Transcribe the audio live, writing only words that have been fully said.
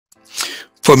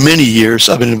For many years,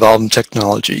 I've been involved in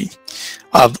technology.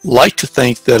 I'd like to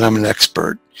think that I'm an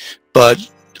expert, but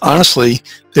honestly,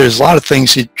 there's a lot of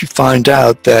things that you find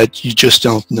out that you just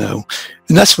don't know.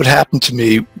 And that's what happened to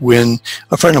me when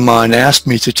a friend of mine asked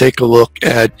me to take a look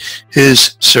at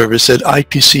his service at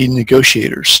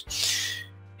IPCNegotiators.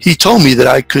 He told me that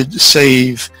I could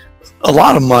save a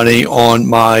lot of money on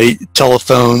my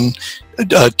telephone,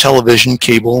 television,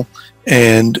 cable,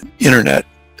 and internet.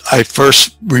 I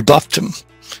first rebuffed him.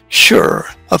 Sure,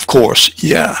 of course,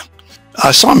 yeah.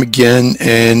 I saw him again,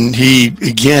 and he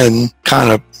again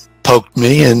kind of poked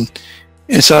me, and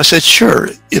so I said, sure,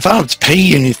 if I don't have to pay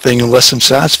you anything unless I'm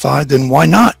satisfied, then why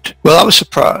not? Well, I was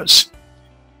surprised.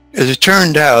 As it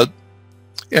turned out,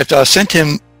 after I sent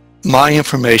him my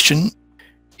information,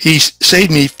 he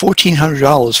saved me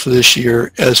 $1,400 for this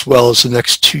year as well as the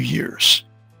next 2 years.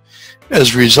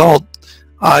 As a result,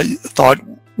 I thought,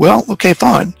 well, okay,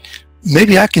 fine.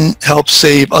 Maybe I can help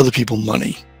save other people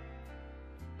money.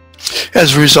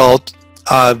 As a result,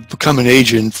 I've become an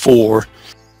agent for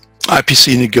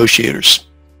IPCNegotiators.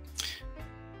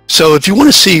 So if you want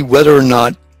to see whether or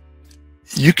not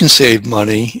you can save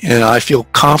money, and I feel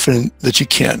confident that you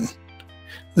can,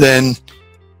 then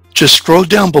just scroll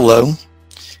down below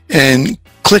and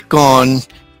click on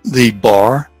the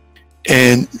bar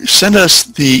and send us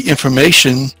the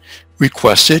information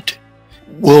requested.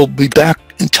 We'll be back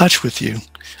in touch with you.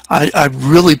 I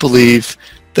really believe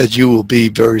that you will be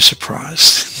very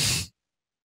surprised.